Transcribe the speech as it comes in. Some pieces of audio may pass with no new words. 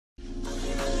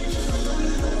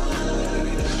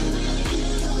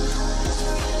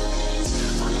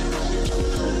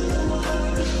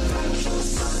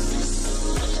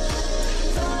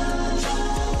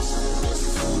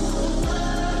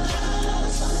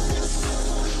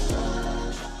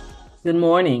Good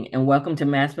morning and welcome to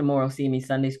Mass Memorial C.M.E.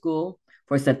 Sunday School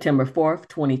for September 4th,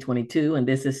 2022. And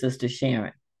this is Sister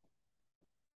Sharon.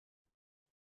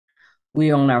 We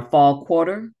are on our fall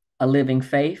quarter, A Living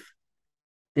Faith.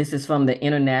 This is from the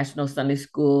International Sunday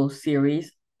School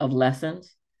series of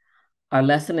lessons. Our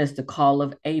lesson is the Call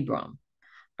of Abram.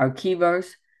 Our key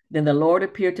verse, then the Lord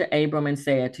appeared to Abram and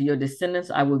said, to your descendants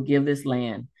I will give this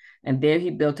land. And there he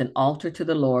built an altar to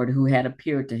the Lord who had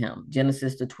appeared to him.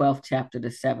 Genesis, the 12th chapter, the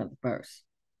 7th verse.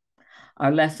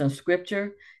 Our lesson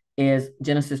scripture is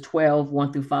Genesis 12,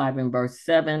 1 through 5 and verse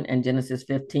 7, and Genesis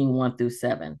 15, 1 through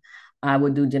 7. I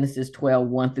would do Genesis 12,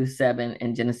 1 through 7,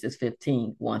 and Genesis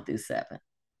 15, 1 through 7.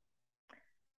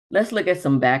 Let's look at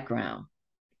some background.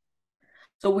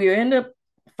 So we're in the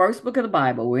first book of the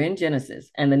Bible, we're in Genesis,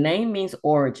 and the name means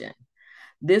origin.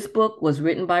 This book was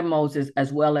written by Moses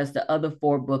as well as the other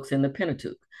 4 books in the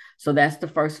Pentateuch. So that's the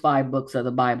first 5 books of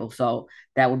the Bible. So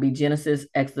that would be Genesis,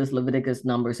 Exodus, Leviticus,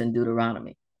 Numbers, and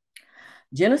Deuteronomy.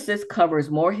 Genesis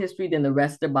covers more history than the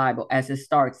rest of the Bible as it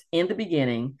starts in the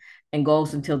beginning and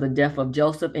goes until the death of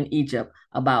Joseph in Egypt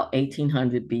about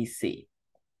 1800 BC.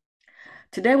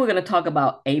 Today we're going to talk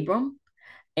about Abram,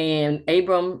 and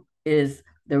Abram is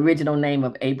the original name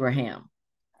of Abraham.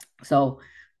 So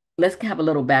let's have a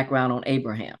little background on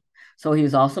Abraham. So he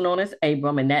was also known as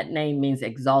Abram, and that name means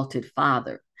exalted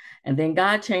father. And then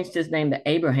God changed his name to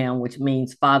Abraham, which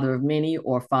means father of many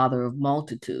or father of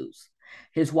multitudes.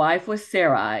 His wife was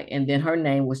Sarai, and then her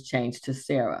name was changed to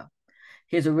Sarah.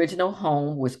 His original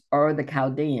home was Ur the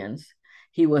Chaldeans.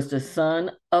 He was the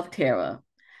son of Terah.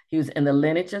 He was in the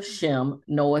lineage of Shem,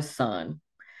 Noah's son.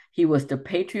 He was the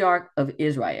patriarch of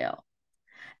Israel.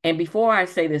 And before I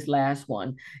say this last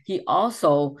one, he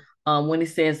also, when it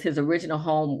says his original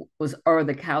home was Ur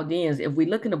the Chaldeans, if we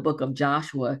look in the book of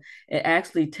Joshua, it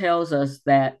actually tells us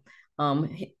that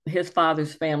his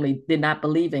father's family did not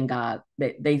believe in God.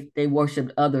 They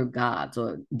worshipped other gods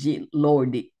or lower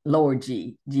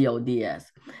G,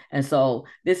 G-O-D-S. And so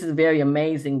this is very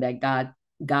amazing that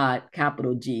God,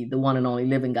 capital G, the one and only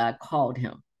living God, called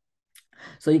him.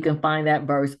 So you can find that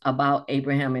verse about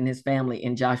Abraham and his family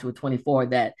in Joshua 24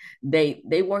 that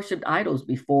they worshiped idols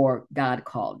before God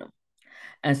called them.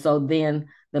 And so then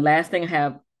the last thing I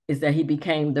have is that he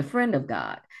became the friend of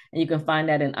God. And you can find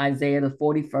that in Isaiah, the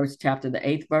 41st chapter, the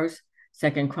 8th verse,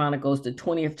 Second Chronicles, the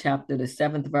 20th chapter, the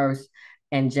 7th verse,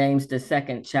 and James, the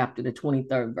 2nd chapter, the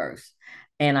 23rd verse.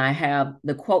 And I have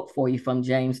the quote for you from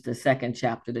James, the 2nd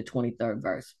chapter, the 23rd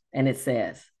verse. And it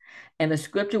says, and the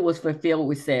scripture was fulfilled,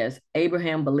 which says,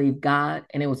 Abraham believed God,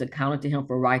 and it was accounted to him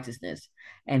for righteousness,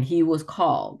 and he was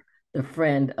called the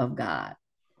friend of God.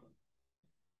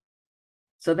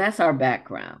 So that's our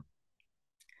background.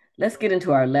 Let's get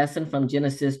into our lesson from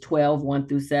Genesis 12, 1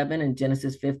 through 7, and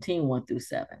Genesis 15, 1 through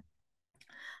 7.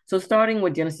 So starting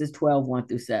with Genesis 12, 1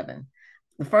 through 7,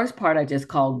 the first part I just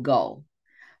called go.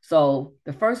 So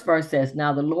the first verse says,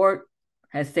 now the Lord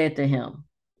has said to him,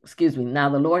 now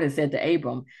the Lord has said to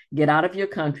Abram, get out of your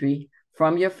country,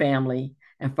 from your family,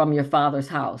 and from your father's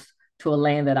house to a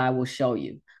land that I will show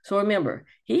you. So remember,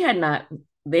 they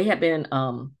had been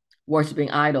worshiping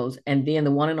idols, and then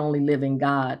the one and only living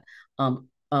God,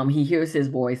 he hears his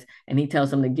voice and he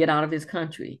tells him to get out of his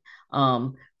country,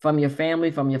 from your family,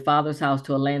 from your father's house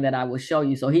to a land that I will show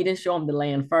you. So he didn't show him the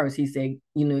land first. He said,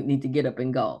 you need to get up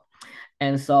and go.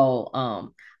 And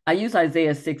so I use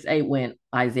Isaiah 6:8 when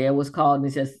Isaiah was called, and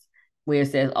it says, where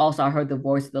it says, also I heard the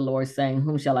voice of the Lord saying,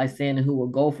 whom shall I send and who will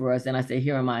go for us? And I say,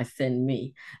 here am I, send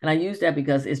me. And I use that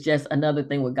because it's just another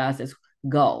thing where God says,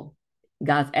 go.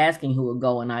 God's asking who will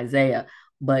go in Isaiah.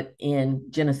 But in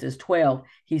Genesis 12,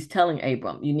 he's telling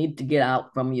Abram, you need to get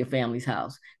out from your family's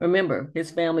house. Remember,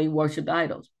 his family worshiped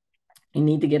idols. You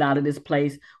need to get out of this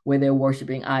place where they're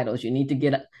worshiping idols. You need to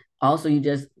get, also you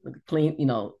just clean,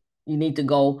 you need to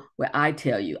go where I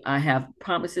tell you. I have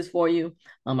promises for you.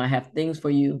 I have things for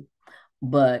you,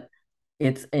 but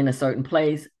it's in a certain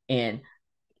place, and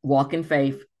walk in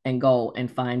faith and go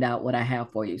and find out what I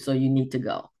have for you. So you need to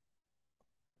go.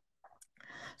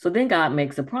 So then God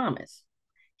makes a promise.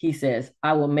 He says,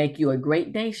 I will make you a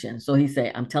great nation. So he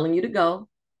said, I'm telling you to go,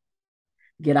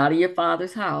 get out of your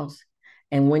father's house.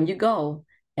 And when you go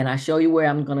and I show you where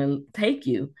I'm going to take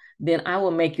you, then I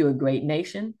will make you a great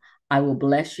nation. I will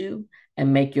bless you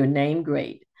and make your name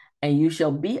great, and you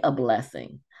shall be a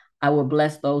blessing. I will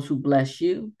bless those who bless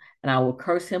you, and I will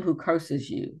curse him who curses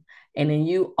you. And in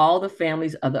you, all the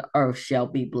families of the earth shall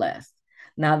be blessed.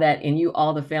 Now that in you,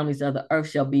 all the families of the earth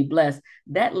shall be blessed,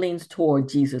 that leans toward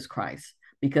Jesus Christ,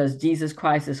 because Jesus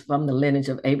Christ is from the lineage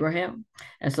of Abraham.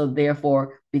 And so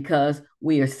therefore, because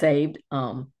we are saved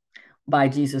by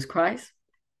Jesus Christ,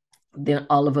 then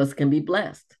all of us can be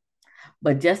blessed.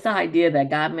 But just the idea that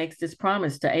God makes this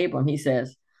promise to Abram, he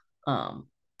says, I'm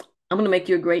going to make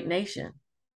you a great nation.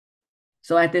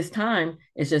 So at this time,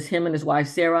 it's just him and his wife,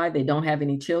 Sarai. They don't have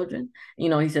any children.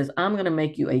 He says, I'm going to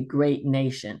make you a great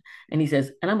nation. And he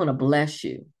says, and I'm going to bless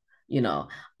you, you know.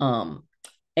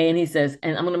 And he says,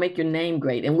 and I'm going to make your name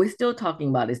great. And we're still talking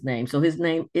about his name. So his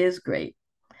name is great.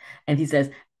 And he says,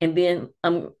 and then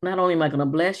I'm not only am I going to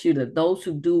bless you, that those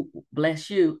who do bless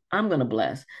you, I'm going to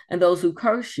bless. And those who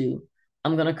curse you,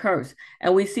 I'm going to curse.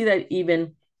 And we see that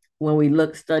even when we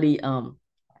study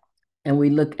and we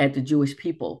look at the Jewish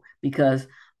people, because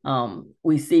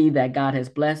we see that God has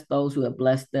blessed those who have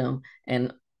blessed them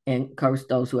and cursed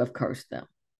those who have cursed them.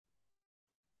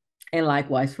 And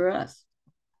likewise for us.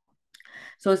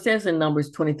 So it says in Numbers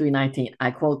 23:19,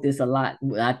 I quote this a lot.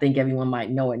 I think everyone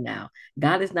might know it now.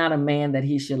 God is not a man that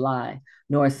he should lie,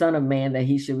 nor a son of man that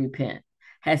he should repent.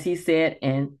 Has he said,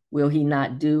 and will he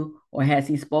not do? Or has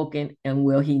he spoken, and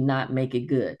will he not make it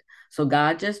good? So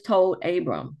God just told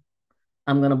Abram,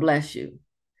 I'm going to bless you.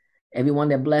 Everyone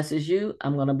that blesses you,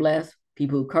 I'm going to bless.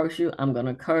 People who curse you, I'm going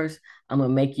to curse. I'm going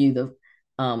to make you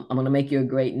I'm going to make you a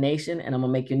great nation, and I'm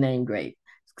going to make your name great.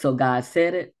 So God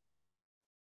said it.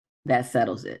 That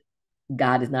settles it.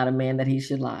 God is not a man that he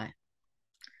should lie.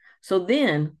 So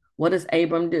then, what does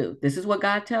Abram do? This is what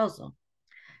God tells him.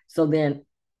 So then,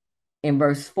 in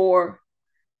verse 4-6,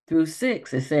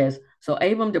 it says, so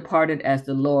Abram departed as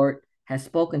the Lord had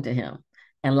spoken to him,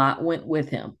 and Lot went with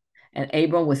him. And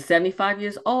Abram was 75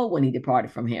 years old when he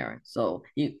departed from Haran. So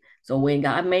when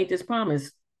God made this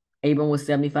promise, Abram was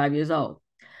 75 years old.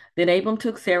 Then Abram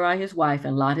took Sarai his wife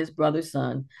and Lot his brother's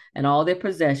son and all their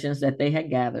possessions that they had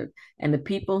gathered and the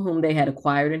people whom they had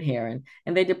acquired in Haran,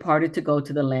 and they departed to go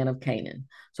to the land of Canaan.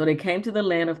 So they came to the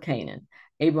land of Canaan.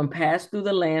 Abram passed through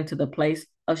the land to the place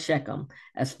of Shechem,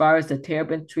 as far as the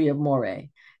terebinth tree of Moreh,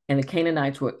 and the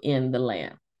Canaanites were in the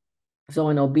land. So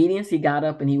in obedience, he got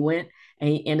up and he went, and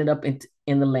he ended up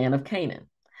in the land of Canaan.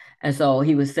 And so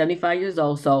he was 75 years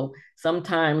old. So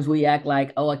sometimes we act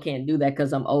like, oh, I can't do that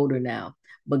because I'm older now.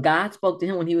 But God spoke to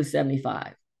him when he was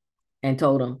 75 and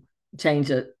told him,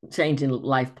 change in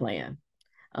life plan,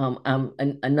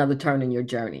 another turn in your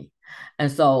journey.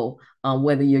 And so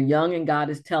whether you're young and God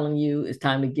is telling you it's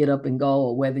time to get up and go,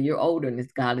 or whether you're older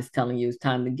and God is telling you it's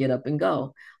time to get up and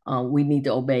go, we need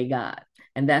to obey God.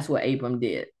 And that's what Abram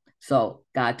did. So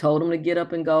God told him to get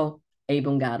up and go.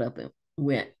 Abram got up and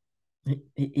went.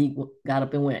 He got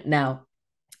up and went. Now,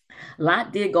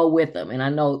 Lot did go with him. And I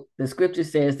know the scripture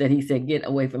says that he said, get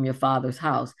away from your father's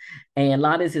house. And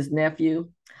Lot is his nephew.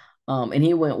 And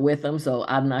he went with him. So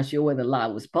I'm not sure whether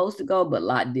Lot was supposed to go, but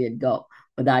Lot did go.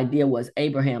 But the idea was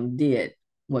Abraham did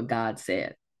what God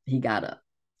said. He got up.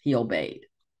 He obeyed.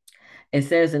 It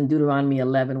says in Deuteronomy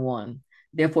 11:1,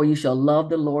 therefore you shall love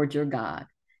the Lord your God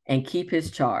and keep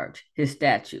his charge, his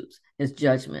statutes, his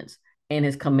judgments, and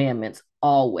his commandments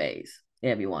always,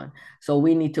 everyone. So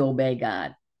we need to obey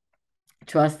God.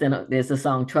 There's a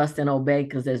song, trust and obey,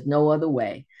 because there's no other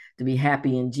way to be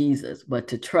happy in Jesus but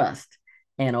to trust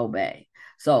and obey.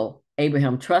 So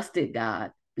Abraham trusted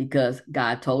God because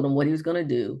God told him what he was going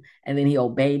to do, and then he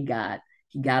obeyed God.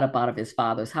 He got up out of his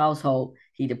father's household.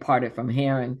 He departed from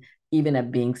Haran, even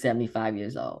at being 75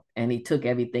 years old, and he took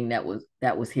everything that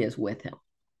was his with him.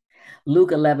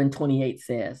 Luke 11:28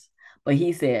 says, but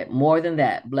he said, more than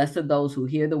that, blessed are those who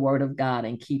hear the word of God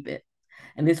and keep it.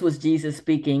 And this was Jesus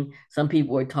speaking. Some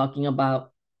people were talking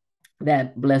about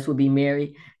that blessed would be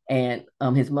Mary and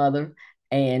his mother.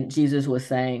 And Jesus was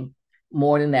saying,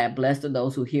 more than that, blessed are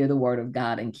those who hear the word of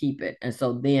God and keep it. And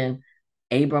so then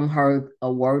Abram heard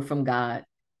a word from God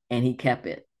and he kept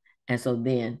it. And so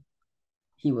then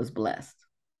he was blessed.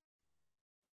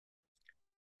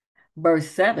 Verse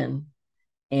 7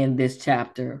 in this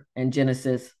chapter, in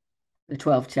Genesis, the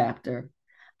 12th chapter,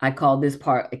 I call this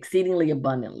part exceedingly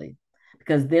abundantly.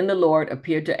 Because then the Lord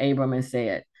appeared to Abram and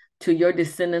said, to your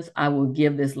descendants I will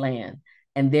give this land.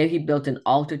 And there he built an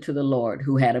altar to the Lord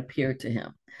who had appeared to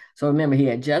him. So remember, he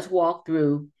had just walked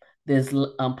through this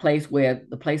place where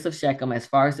the place of Shechem, as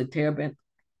far as the terebinth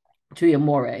tree of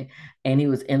Moreh, and he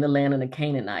was in the land of the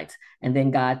Canaanites. And then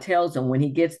God tells him when he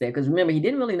gets there, because remember, he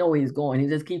didn't really know where he's going. He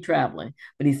just keep traveling.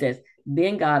 But he says,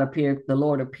 then the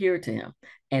Lord appeared to him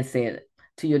and said,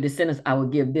 to your descendants, I will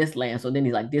give this land. So then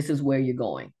he's like, this is where you're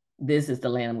going. This is the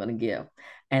land I'm going to give.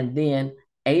 And then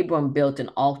Abram built an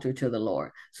altar to the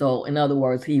Lord. So in other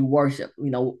words, he worshiped.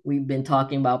 We've been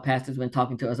talking about, pastors been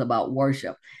talking to us about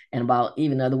worship, and about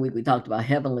even the other week, we talked about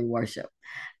heavenly worship.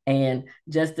 And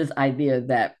just this idea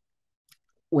that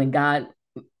when God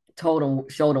showed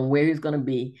him where he's going to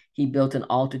be, he built an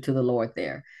altar to the Lord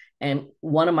there. And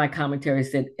one of my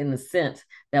commentaries said, in the sense,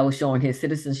 that was showing his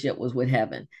citizenship was with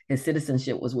heaven, his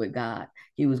citizenship was with God.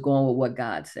 He was going with what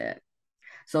God said.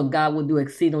 So God will do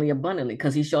exceedingly abundantly,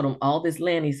 because he showed him all this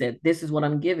land. He said, this is what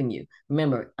I'm giving you.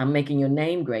 Remember, I'm making your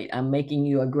name great. I'm making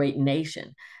you a great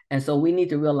nation. And so we need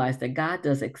to realize that God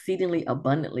does exceedingly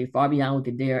abundantly, far beyond we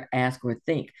could dare ask or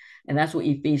think. And that's what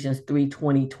Ephesians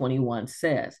 3:20-21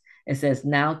 says. It says,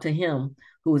 now to him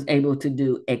who is able to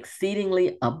do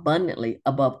exceedingly abundantly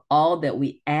above all that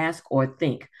we ask or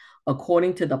think,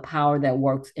 according to the power that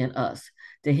works in us.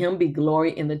 To him be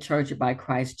glory in the church by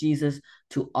Christ Jesus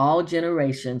to all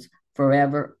generations,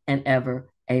 forever and ever.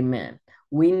 Amen.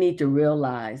 We need to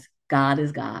realize God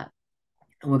is God.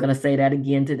 And we're going to say that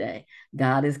again today.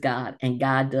 God is God, and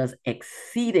God does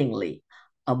exceedingly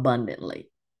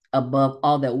abundantly above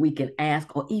all that we can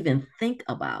ask or even think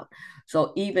about.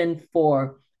 So even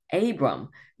for Abram,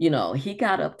 he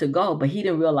got up to go, but he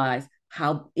didn't realize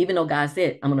how, even though God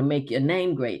said, I'm going to make your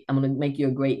name great, I'm going to make you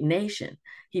a great nation,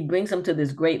 he brings him to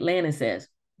this great land and says,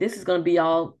 this is going to be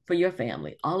all for your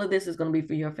family. All of this is going to be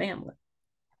for your family.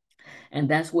 And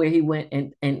that's where he went.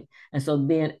 And so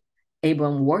then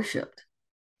Abram worshiped.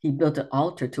 He built an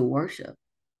altar to worship.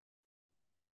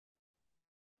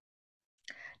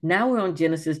 Now we're on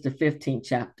Genesis, the 15th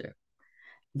chapter,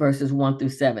 verses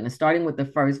 1-7. And starting with the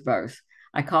first verse,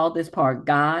 I call this part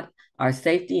God, our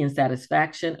safety and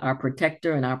satisfaction, our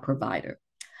protector and our provider.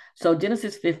 So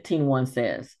Genesis 15:1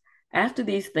 says, after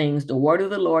these things, the word of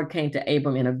the Lord came to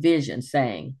Abram in a vision,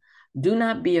 saying, do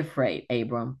not be afraid,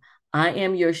 Abram. I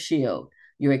am your shield,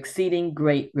 your exceeding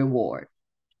great reward.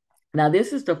 Now,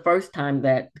 this is the first time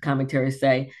that commentaries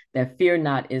say that fear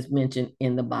not is mentioned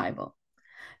in the Bible.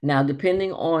 Now,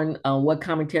 depending on what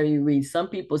commentary you read, some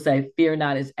people say fear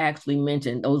not is actually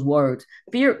mentioned, those words.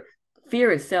 Fear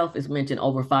itself is mentioned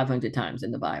over 500 times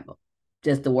in the Bible,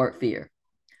 just the word fear.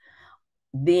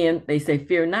 Then they say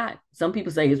fear not. Some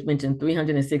people say it's mentioned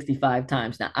 365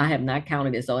 times. Now, I have not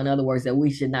counted it. So in other words, that we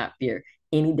should not fear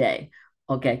any day.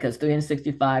 Okay, because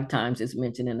 365 times is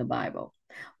mentioned in the Bible.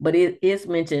 But it is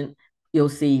mentioned, you'll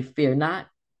see fear not,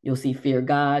 you'll see fear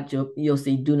God, you'll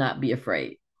see do not be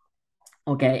afraid.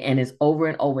 Okay, and it's over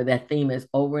and over. That theme is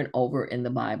over and over in the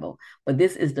Bible. But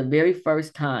this is the very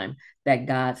first time that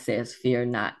God says fear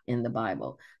not in the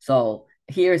Bible. So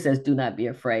here it says do not be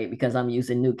afraid, because I'm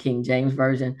using New King James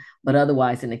Version. But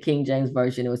otherwise, in the King James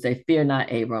Version, it would say, fear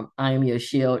not, Abram. I am your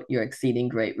shield, your exceeding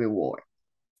great reward.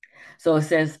 So it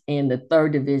says in the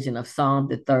third division of Psalm,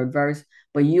 the third verse,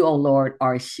 but you, O Lord,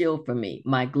 are a shield for me,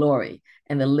 my glory,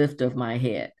 and the lifter of my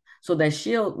head. So that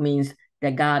shield means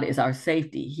that God is our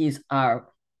safety. He's our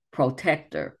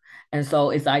protector. And so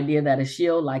it's the idea that a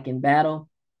shield, like in battle,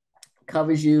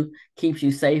 covers you, keeps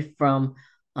you safe from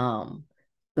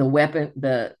the weapon,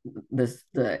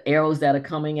 the arrows that are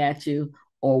coming at you,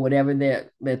 or whatever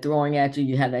they're throwing at you.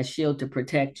 You have that shield to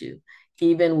protect you.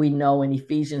 Even we know in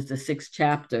Ephesians, the 6th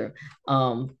chapter,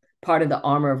 part of the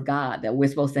armor of God that we're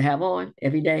supposed to have on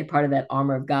every day, part of that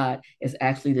armor of God is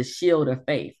actually the shield of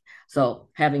faith. So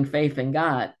having faith in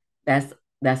God, that's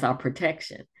our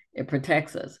protection. It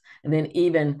protects us. And then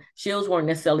even shields weren't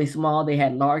necessarily small. They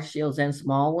had large shields and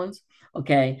small ones.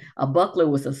 Okay. A buckler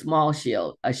was a small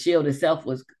shield. A shield itself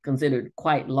was considered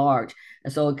quite large.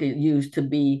 And so it could use to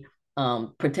be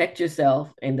protect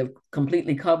yourself and to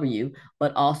completely cover you,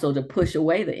 but also to push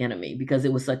away the enemy, because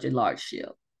it was such a large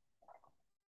shield.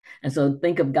 And so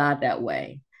think of God that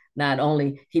way. Not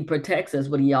only he protects us,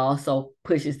 but he also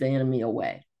pushes the enemy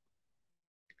away.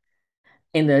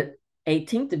 In the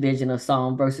 18th division of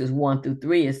Psalm, verses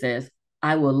 1-3, it says,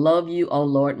 I will love you, O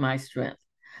Lord, my strength.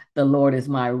 The Lord is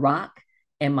my rock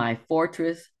and my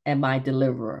fortress and my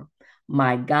deliverer,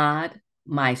 my God,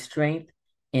 my strength,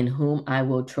 in whom I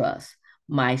will trust,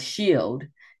 my shield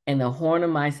and the horn of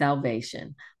my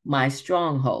salvation, my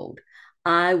stronghold.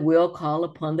 I will call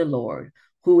upon the Lord,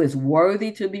 who is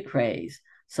worthy to be praised.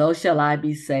 So shall I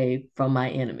be saved from my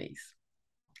enemies.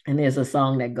 And there's a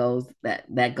song that goes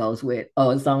with,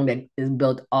 a song that is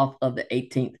built off of the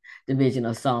 18th division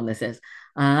of Psalm that says,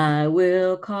 I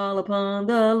will call upon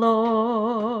the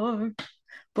Lord,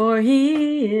 for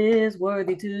he is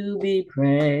worthy to be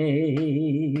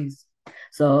praised.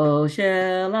 So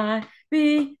shall I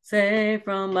be saved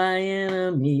from my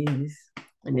enemies.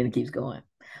 And then it keeps going.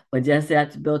 But just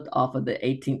that's built off of the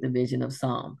 18th division of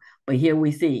Psalm. But here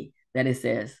we see that it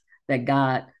says that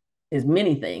God is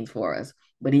many things for us,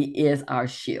 but he is our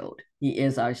shield. He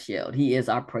is our shield. He is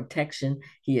our protection.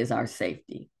 He is our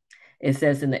safety. It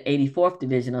says in the 84th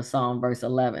division of Psalm, verse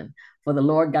 11, for the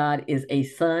Lord God is a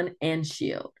sun and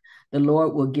shield. The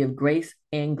Lord will give grace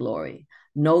and glory.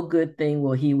 No good thing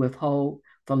will he withhold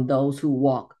from those who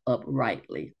walk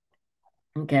uprightly.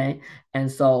 Okay.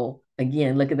 And so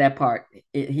again, look at that part.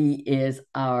 He is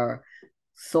our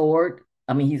sword.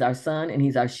 I mean, he's our son and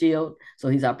he's our shield. So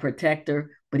he's our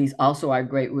protector, but he's also our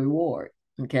great reward.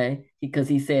 Okay. Because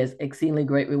he says exceedingly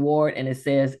great reward. And it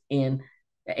says in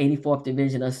the 84th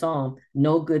division of Psalm,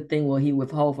 no good thing will he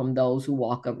withhold from those who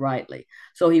walk uprightly.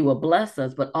 So he will bless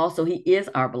us, but also he is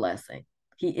our blessing.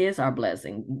 He is our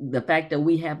blessing. The fact that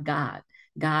we have God,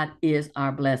 God is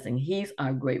our blessing. He's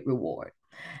our great reward.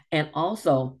 And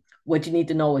also, what you need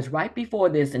to know is right before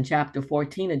this in chapter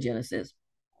 14 of Genesis,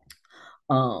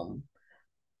 um,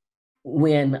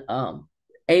 when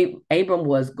Abram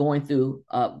was going through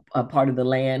a part of the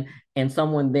land, and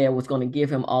someone there was going to give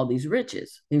him all these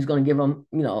riches. He was going to give him,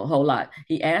 a whole lot.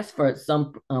 He asked for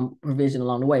some provision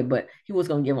along the way, but he was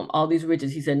going to give him all these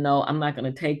riches. He said, "No, I'm not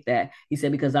going to take that." He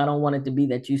said, "Because I don't want it to be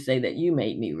that you say that you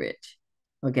made me rich.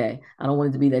 Okay, I don't want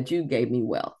it to be that you gave me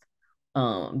wealth,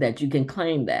 that you can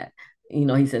claim that."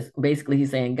 He says basically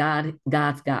he's saying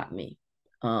God's got me.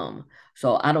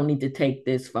 So I don't need to take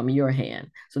this from your hand.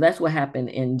 So that's what happened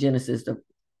in Genesis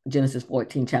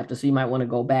 14 chapter. So you might want to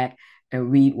go back and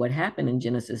read what happened in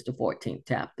Genesis the 14th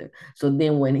chapter. So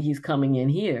then when he's coming in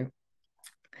here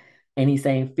and he's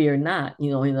saying, "Fear not,"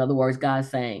 in other words, God's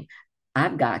saying,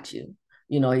 "I've got you."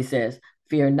 He says,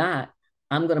 "Fear not.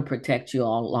 I'm going to protect you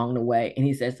all along the way." And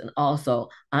he says, "And also,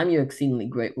 I'm your exceedingly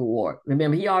great reward."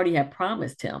 Remember, he already had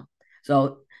promised him.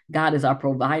 So God is our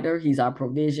provider. He's our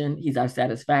provision. He's our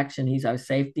satisfaction. He's our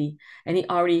safety. And he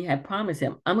already had promised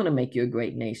him, "I'm going to make you a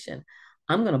great nation.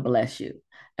 I'm going to bless you."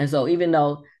 And so even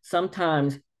though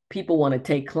sometimes people want to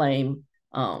take claim,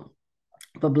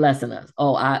 for blessing us.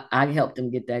 Oh, I helped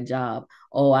him get that job.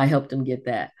 Oh, I helped him get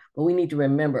that. But we need to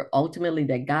remember ultimately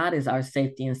that God is our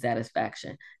safety and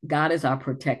satisfaction. God is our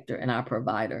protector and our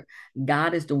provider.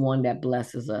 God is the one that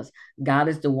blesses us. God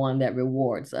is the one that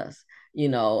rewards us.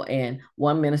 And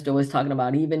one minister was talking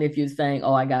about, even if you're saying,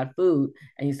 "Oh, I got food,"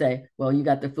 and you say, "Well, you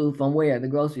got the food from where?" "The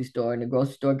grocery store." And the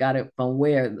grocery store got it from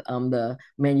where? The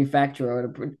manufacturer or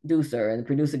the producer, and the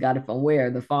producer got it from where?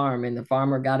 The farm, and the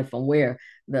farmer got it from where?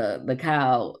 The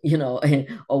cow,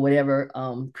 or whatever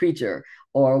creature,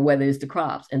 or whether it's the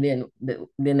crops. And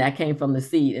then that came from the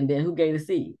seed. And then who gave the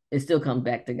seed? It still comes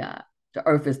back to God. The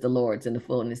earth is the Lord's and the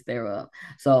fullness thereof.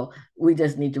 So we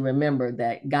just need to remember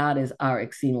that God is our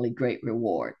exceedingly great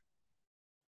reward.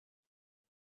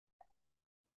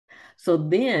 So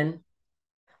then,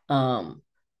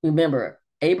 remember,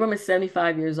 Abram is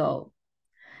 75 years old.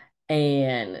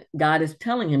 And God is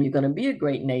telling him, "You're going to be a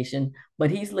great nation."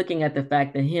 But he's looking at the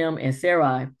fact that him and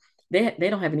Sarai, they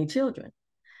don't have any children.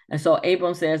 And so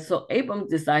Abram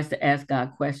decides to ask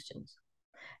God questions.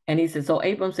 And he said, so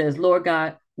Abram says, "Lord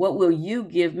God, what will you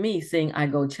give me, seeing I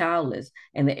go childless,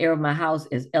 and the heir of my house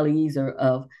is Eliezer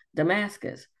of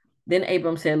Damascus?" Then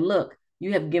Abram said, "Look,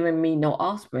 you have given me no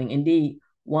offspring. Indeed,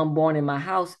 one born in my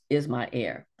house is my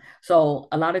heir." So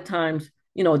a lot of times,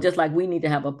 just like we need to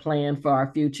have a plan for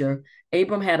our future,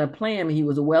 Abram had a plan. He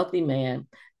was a wealthy man,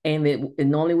 and it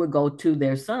normally would go to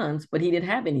their sons, but he didn't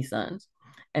have any sons.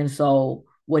 And so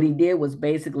what he did was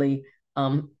basically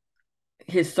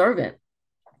his servant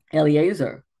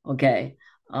Eliezer, okay,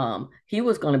 he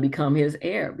was going to become his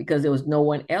heir because there was no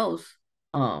one else,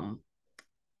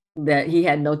 that he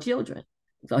had no children.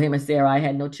 So him and Sarai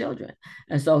had no children.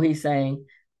 And so he's saying,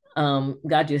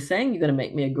 "God, you're saying you're going to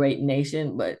make me a great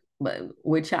nation, but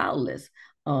we're childless."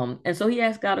 And so he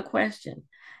asked God a question.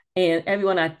 And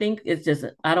everyone, I think it's just,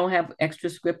 I don't have extra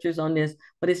scriptures on this,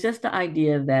 but it's just the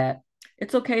idea that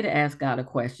it's okay to ask God a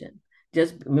question.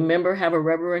 Just remember, have a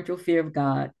reverential fear of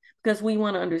God, because we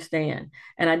want to understand.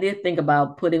 And I did think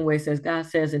about putting where it says, God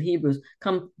says in Hebrews,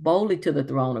 "Come boldly to the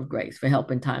throne of grace for help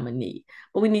in time of need."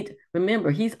 But we need to remember,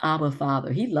 he's Abba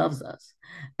Father. He loves us.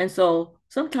 And so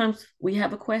sometimes we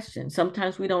have a question.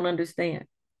 Sometimes we don't understand.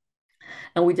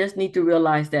 And we just need to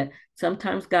realize that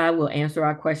sometimes God will answer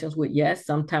our questions with yes.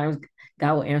 Sometimes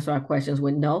God will answer our questions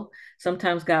with no.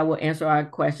 Sometimes God will answer our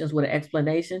questions with an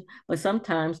explanation. But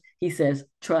sometimes he says,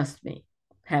 "Trust me,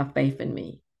 have faith in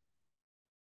me."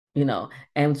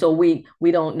 And so we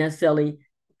don't necessarily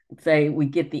say we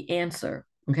get the answer.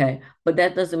 Okay. But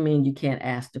that doesn't mean you can't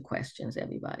ask the questions,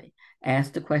 everybody.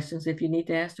 Ask the questions if you need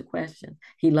to ask the question.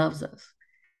 He loves us.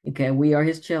 Okay. We are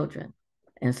his children.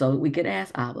 And so we could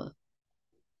ask Abba.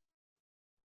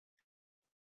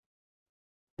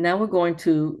 Now we're going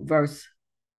to verse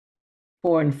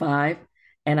 4 and 5.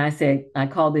 And I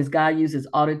call this, God uses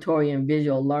auditory and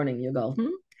visual learning. You go,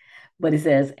 But it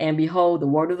says, "And behold, the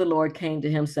word of the Lord came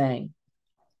to him, saying,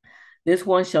 This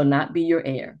one shall not be your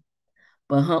heir,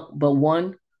 but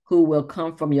one who will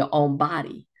come from your own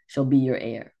body shall be your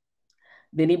heir.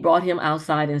 Then he brought him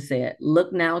outside and said,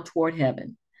 Look now toward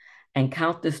heaven and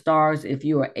count the stars if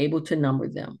you are able to number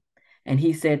them. And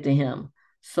he said to him,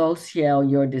 So shall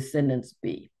your descendants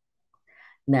be.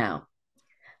 Now,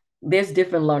 there's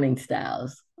different learning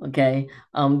styles. Okay.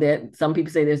 There some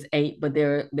people say there's 8, but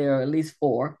there are at least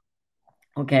 4.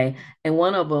 Okay. And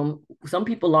one of them, some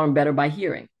people learn better by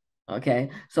hearing.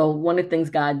 Okay. So one of the things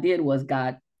God did was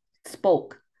God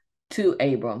spoke to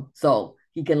Abram so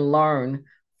he can learn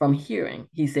from hearing.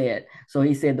 He said,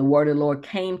 the word of the Lord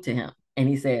came to him and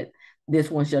he said, this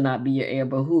one shall not be your heir,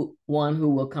 but one who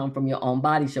will come from your own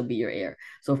body shall be your heir.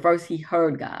 So first he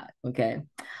heard God. Okay.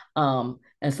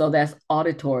 And so that's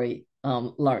auditory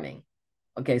learning.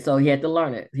 Okay. So he had to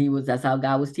learn it. That's how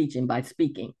God was teaching, by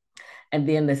speaking. And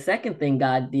then the second thing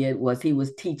God did was he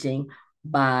was teaching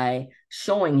by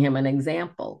showing him an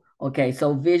example. Okay,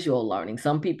 so visual learning.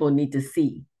 Some people need to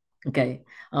see. Okay,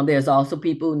 there's also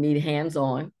people who need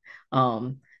hands-on.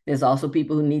 There's also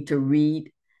people who need to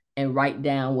read and write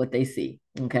down what they see.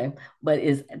 Okay, but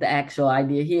is the actual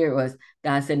idea here was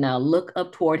God said, now look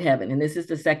up toward heaven. And this is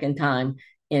the second time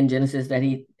in Genesis that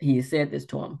he said this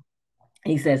to him.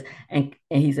 He says, and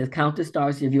he says, count the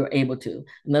stars if you're able to.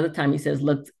 Another time he says,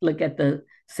 look at the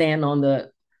sand on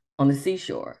the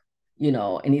seashore,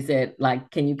 and he said,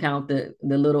 like, can you count the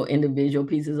little individual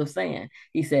pieces of sand?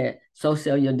 He said, so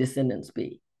shall your descendants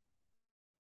be.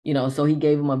 So he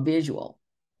gave him a visual.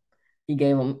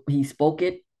 He spoke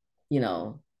it,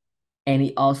 and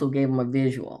he also gave him a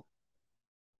visual.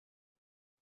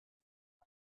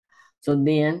 So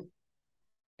then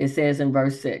it says in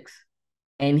verse 6,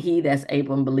 and he, that's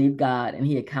Abram, believed God, and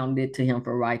he accounted it to him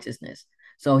for righteousness.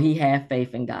 So he had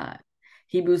faith in God.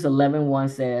 Hebrews 11:1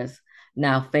 says,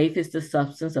 now faith is the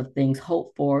substance of things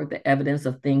hoped for, the evidence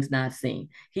of things not seen.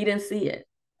 He didn't see it.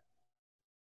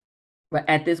 But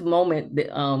at this moment,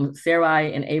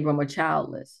 Sarai and Abram are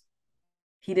childless.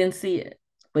 He didn't see it,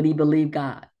 but he believed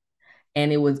God.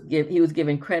 And he was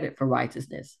given credit for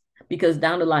righteousness. Because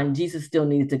down the line, Jesus still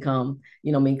needed to come,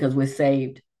 because we're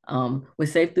saved. We're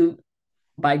saved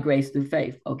by grace through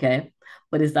faith, okay?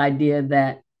 But it's the idea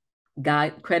that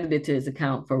God credited to his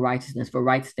account for righteousness, for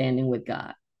right standing with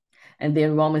God. And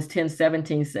then Romans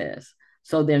 10:17 says,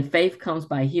 so then faith comes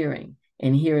by hearing,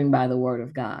 and hearing by the word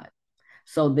of God.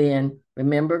 So then,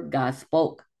 remember, God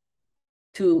spoke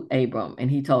to Abram,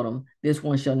 and he told him, this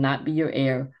one shall not be your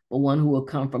heir, but one who will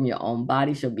come from your own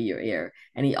body shall be your heir.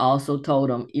 And he also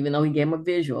told him, even though he gave him a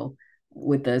visual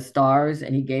with the stars,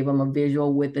 and he gave him a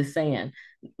visual with the sand,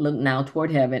 look now toward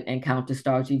heaven and count the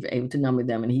stars if you're able to number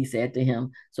them. And he said to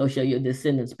him, so shall your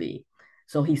descendants be.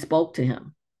 So he spoke to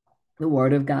him the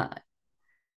word of God.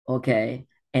 Okay.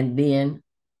 And then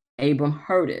Abram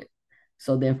heard it.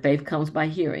 So then faith comes by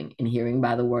hearing, and hearing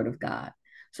by the word of God.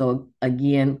 So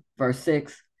again, verse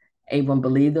 6, Abram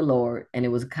believed the Lord, and it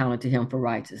was accounted to him for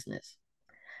righteousness.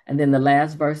 And then the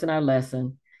last verse in our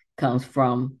lesson comes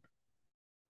from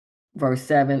verse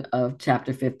 7 of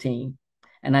chapter 15.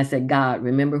 And I said, God,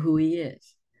 remember who he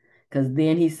is. Because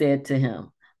then he said to him,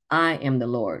 I am the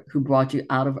Lord who brought you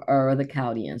out of Ur of the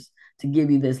Chaldeans to give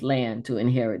you this land to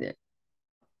inherit it.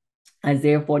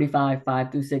 Isaiah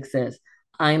 45:5-6 says,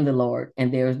 I am the Lord,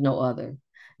 and there is no other.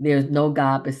 There is no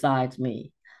God besides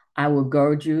me. I will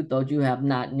gird you, though you have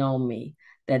not known me,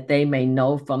 that they may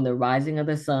know from the rising of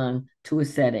the sun to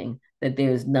its setting that there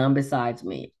is none besides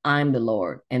me. I am the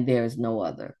Lord, and there is no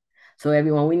other. So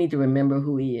everyone, we need to remember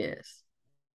who he is.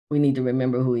 We need to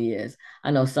remember who he is. I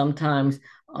know sometimes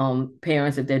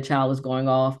parents, if their child is going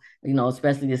off,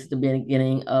 especially this is the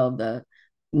beginning of the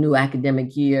new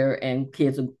academic year, and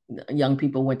young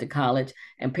people went to college,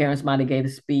 and parents might have gave a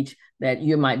speech that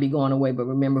you might be going away, but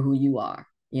remember who you are.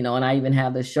 And I even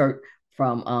have the shirt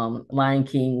from Lion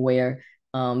King where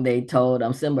they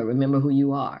told Simba, remember who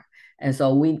you are. And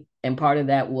so and part of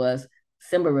that was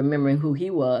Simba remembering who he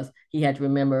was. He had to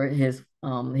remember his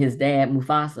dad,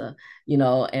 Mufasa,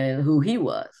 and who he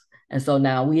was. And so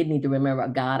now we need to remember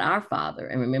God, our Father,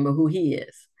 and remember who he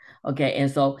is. Okay. And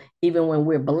so even when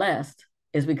we're blessed,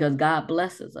 it's because God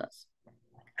blesses us.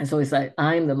 And so he's like,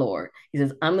 I'm the Lord. He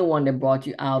says, I'm the one that brought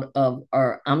you out of,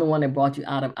 or I'm the one that brought you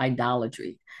out of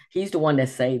idolatry. He's the one that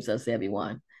saves us,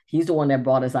 everyone. He's the one that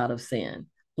brought us out of sin.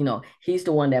 He's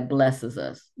the one that blesses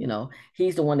us.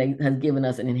 He's the one that has given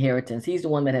us an inheritance. He's the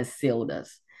one that has sealed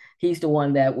us. He's the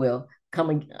one that will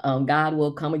come. God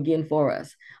will come again for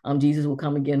us. Jesus will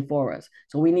come again for us.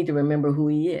 So we need to remember who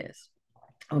he is.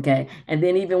 Okay. And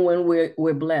then even when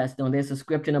we're blessed, there's a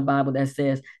scripture in the Bible that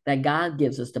says that God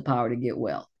gives us the power to get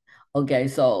wealth. Okay.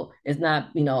 So it's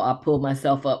not, I pull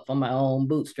myself up from my own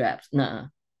bootstraps. Nuh-uh.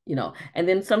 And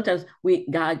then sometimes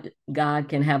God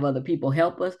can have other people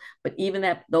help us, but even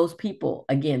that those people,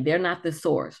 again, they're not the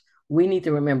source. We need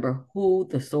to remember who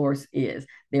the source is.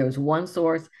 There is one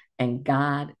source, and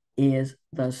God is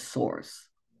the source.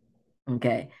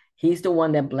 Okay. He's the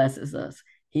one that blesses us.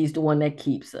 He's the one that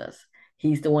keeps us.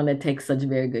 He's the one that takes such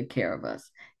very good care of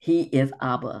us. He is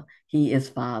Abba. He is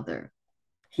Father.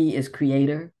 He is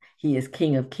Creator. He is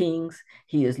King of Kings.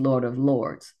 He is Lord of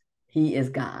Lords. He is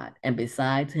God. And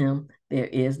besides him, there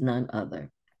is none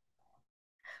other.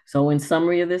 So, in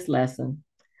summary of this lesson,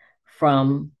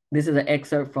 this is an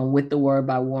excerpt from With the Word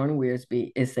by Warren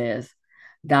Wiersbe. It says,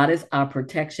 God is our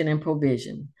protection and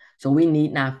provision, so we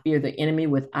need not fear the enemy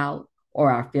without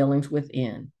or our feelings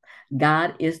within.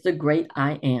 God is the great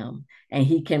I am, and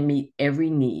he can meet every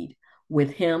need.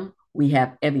 With him, we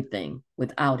have everything.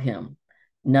 Without him,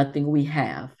 nothing we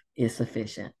have is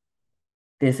sufficient.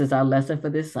 This is our lesson for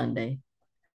this Sunday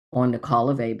on the Call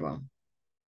of Abram.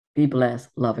 Be blessed,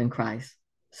 love in Christ.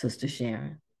 Sister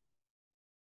Sharon.